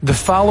The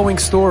following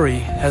story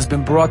has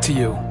been brought to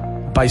you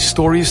by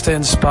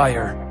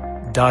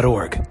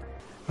StoriesToInspire.org. There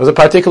was a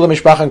particular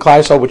mishpacha in Klal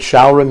Yisrael which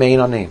shall remain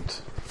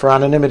unnamed for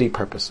anonymity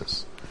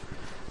purposes.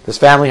 This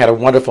family had a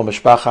wonderful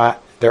mishpacha.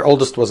 Their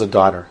oldest was a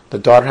daughter. The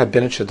daughter had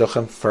been in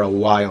Shidduchim for a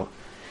while,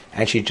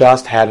 and she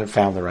just hadn't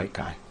found the right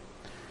guy.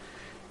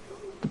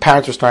 The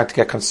parents were starting to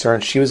get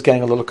concerned. She was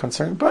getting a little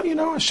concerned, but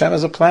Hashem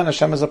has a plan.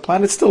 Hashem has a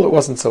plan. It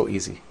wasn't so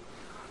easy.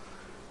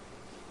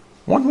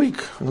 One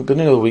week, in the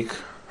beginning of the week,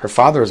 her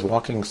father is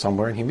walking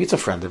somewhere and he meets a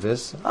friend of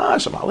his.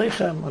 Shalom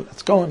Aleichem,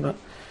 let's go. And the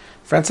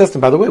friend says to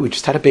him, by the way, we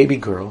just had a baby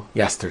girl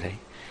yesterday.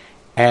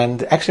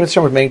 And actually, Mr.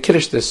 Shem was making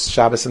Kiddush this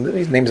Shabbos, and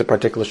he names a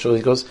particular shul.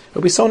 He goes, it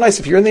would be so nice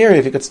if you're in the area,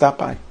 if you could stop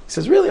by. He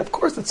says, really? Of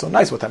course, that's so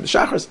nice. What time is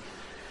Shachris?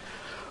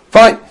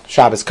 Fine.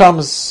 Shabbos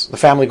comes, the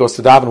family goes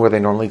to daven where they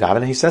normally daven,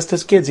 and he says to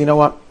his kids, you know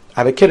what? I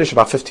have a Kiddush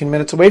about 15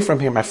 minutes away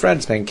from here. My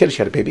friend's making Kiddush. She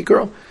had a baby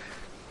girl.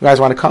 You guys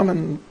want to come?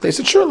 And they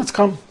said, sure, let's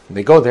come. And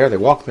they go there, they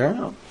walk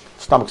there.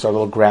 Stomachs are a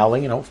little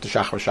growling, after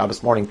Shachar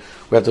Shabbos morning,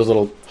 we have those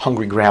little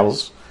hungry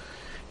growls.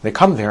 They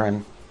come there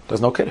and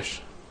there's no Kiddush.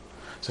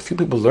 So a few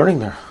people learning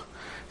there.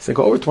 So they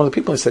go over to one of the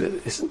people and they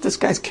said, isn't this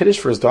guy's Kiddush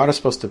for his daughter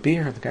supposed to be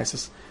here? And the guy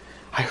says,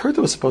 I heard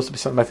there was supposed to be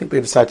something. I think they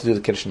decided to do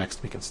the Kiddush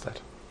next week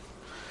instead.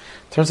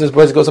 Turns to his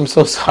boys and goes, I'm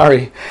so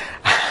sorry.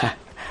 I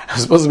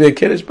was supposed to be a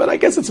Kiddush, but I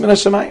guess it's Min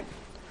HaShamayim.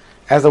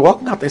 As they're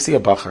walking out, they see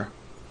a Bacher.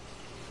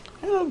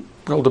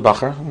 Older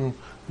Bacher. And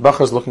the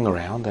Bacher's looking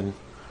around and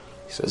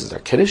he says, is there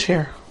Kiddush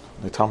here?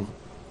 They tell him,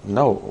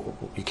 no,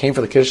 you came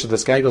for the Kiddush of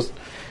this guy? He goes,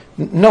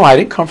 no, I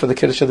didn't come for the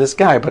Kiddush of this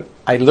guy, but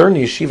I learned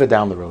yeshiva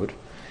down the road,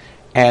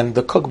 and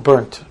the cook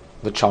burnt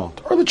the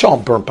cholent, or the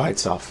cholent burnt by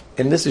itself.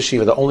 In this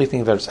yeshiva, the only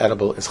thing that's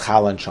edible is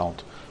challah and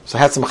cholent. So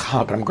I had some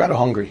challah, but I'm quite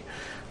hungry.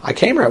 I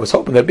came here, I was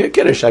hoping there'd be a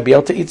Kiddush, I'd be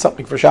able to eat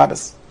something for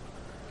Shabbos.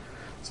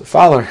 So the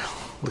father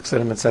looks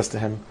at him and says to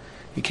him,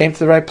 you came to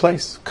the right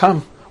place.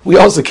 Come. We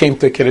also came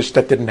to a Kiddush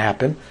that didn't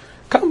happen.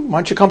 Come, why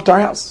don't you come to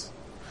our house?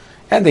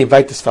 And they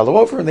invite this fellow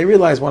over, and they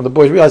realize, one of the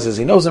boys realizes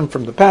he knows him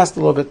from the past a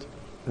little bit,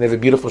 and they have a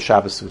beautiful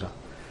Shabbos Suda.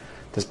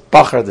 This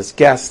Bacher, this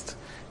guest,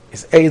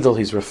 is edel,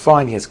 he's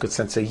refined, he has good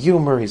sense of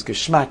humor, he's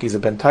geschmack, he's a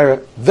Ben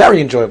Torah,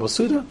 very enjoyable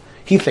Suda.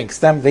 He thanks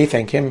them, they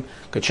thank him,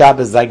 good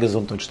Shabbos, sei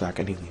gesund und stark,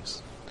 and he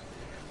leaves.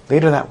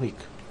 Later that week,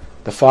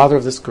 the father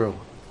of this girl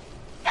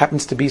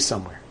happens to be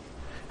somewhere,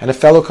 and a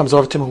fellow comes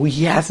over to him who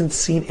he hasn't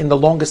seen in the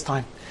longest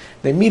time.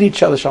 They meet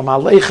each other, Shalom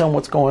Aleichem,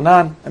 what's going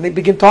on, and they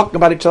begin talking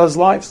about each other's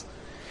lives.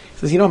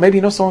 He says, maybe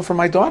you know someone from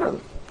my daughter.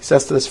 He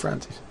says to this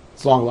friend,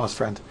 his long-lost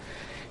friend.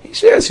 He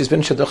says, she's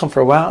been in Shidduchim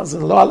for a while. He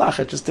says, lo alach,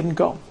 it just didn't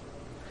go.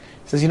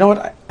 He says, you know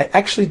what, I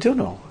actually do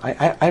know.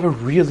 I have a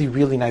really,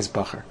 really nice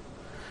Bacher.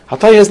 I'll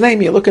tell you his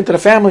name. You look into the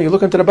family, you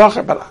look into the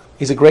Bacher, but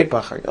he's a great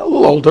Bacher. A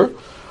little older,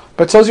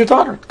 but so's your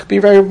daughter. It could be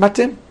very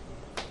matim.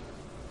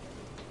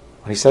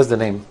 When he says the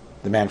name,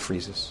 the man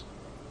freezes.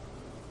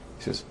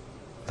 He says,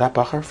 that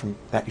Bacher from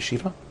that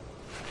yeshiva?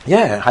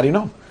 Yeah, how do you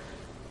know him?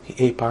 He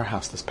ate by our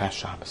house this past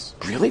Shabbos.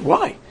 Really?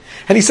 Why?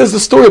 And he says the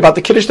story about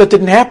the Kiddush that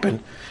didn't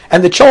happen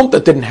and the cholent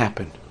that didn't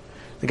happen.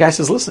 The guy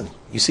says, listen,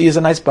 you see he's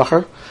a nice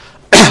Bacher.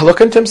 Look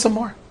into him some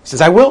more. He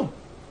says, I will.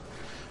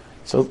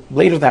 So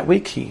later that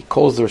week, he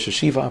calls the Rosh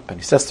Hashiva up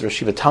and he says to the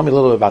Rosh Hashiva, tell me a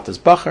little bit about this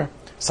Bacher.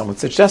 Someone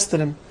suggested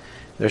him.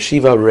 The Rosh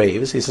Hashiva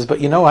raves. He says, but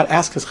you know what?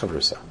 Ask his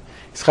Chavrusa.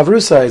 His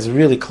Chavrusa is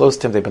really close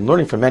to him. They've been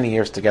learning for many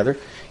years together.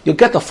 You'll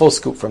get the full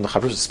scoop from the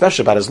Chavrusa,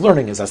 especially about his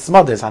learning, his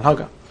asmada, his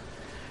hanhaga.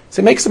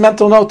 So he makes a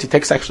mental note. He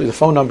takes actually the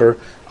phone number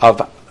of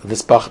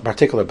this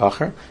particular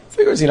Bacher.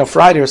 Figures,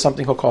 Friday or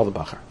something, he'll call the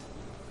Bacher.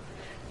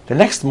 The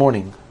next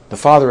morning, the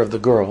father of the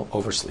girl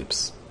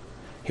oversleeps.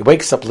 He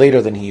wakes up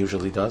later than he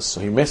usually does,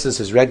 so he misses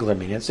his regular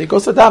minyan. So he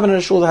goes to daven in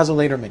a shul that has a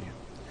later minyan.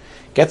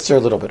 Gets there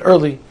a little bit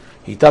early.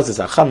 He does his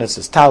achanis,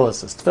 his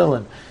talis, his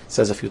tefillin,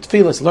 says a few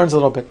tefillas, learns a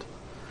little bit.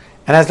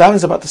 And as daven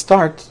is about to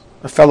start,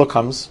 a fellow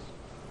comes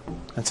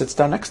and sits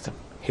down next to him.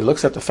 He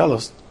looks at the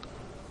fellow's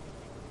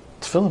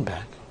tefillin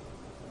bag.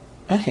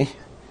 Hey,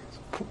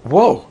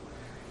 whoa,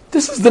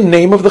 this is the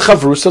name of the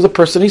Chavrusa, the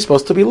person he's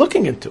supposed to be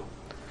looking into.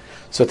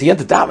 So at the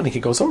end of davening, he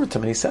goes over to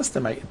him and he says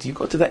to him, do you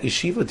go to that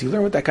yeshiva? Do you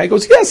learn with that guy? He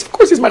goes, yes, of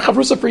course, he's my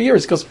Chavrusa for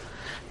years. He goes,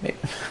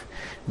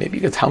 maybe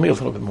you could tell me a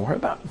little bit more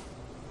about him.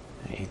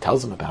 And he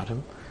tells him about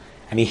him,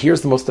 and he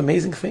hears the most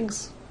amazing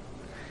things.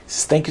 He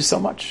says, thank you so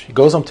much. He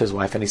goes home to his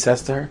wife and he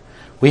says to her,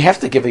 we have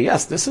to give a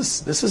yes. This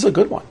is a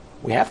good one.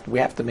 We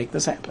have to make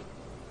this happen.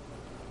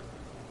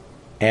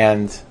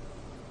 And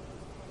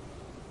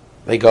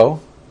they go,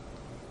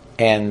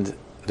 and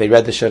they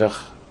read the shidduch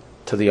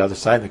to the other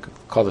side. They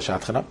call the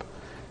shadchan up.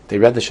 They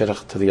read the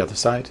shidduch to the other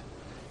side,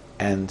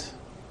 and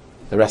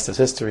the rest is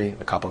history.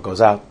 The couple goes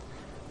out,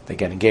 they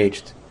get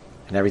engaged,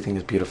 and everything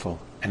is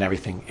beautiful, and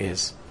everything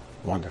is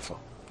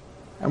wonderful.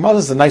 And while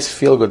this is a nice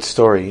feel-good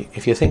story,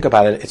 if you think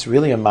about it, it's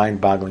really a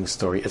mind-boggling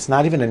story. It's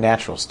not even a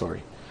natural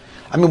story.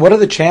 I mean, what are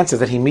the chances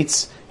that he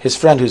meets his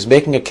friend who's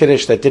making a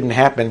kiddush that didn't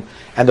happen,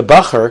 and the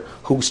bacher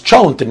whose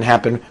cholent didn't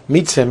happen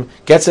meets him,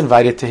 gets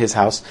invited to his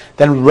house.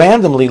 Then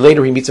randomly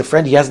later he meets a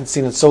friend he hasn't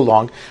seen in so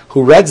long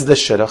who reads the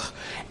shidduch,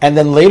 and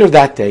then later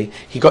that day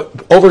he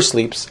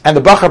oversleeps. And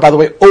the bacher, by the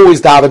way,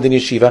 always davened in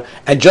yeshiva,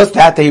 and just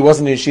that day he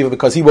wasn't in yeshiva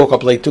because he woke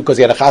up late too because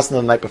he had a chasna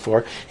the night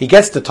before. He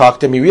gets to talk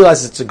to him. He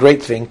realizes it's a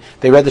great thing.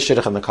 They read the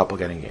shidduch and the couple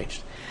get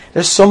engaged.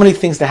 There's so many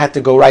things that had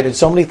to go right and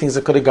so many things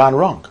that could have gone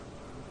wrong.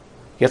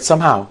 Yet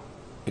somehow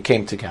it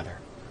came together.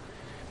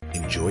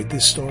 Enjoyed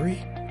this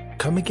story?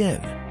 Come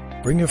again.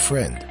 Bring a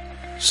friend.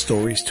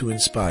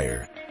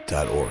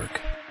 StoriesToInspire.org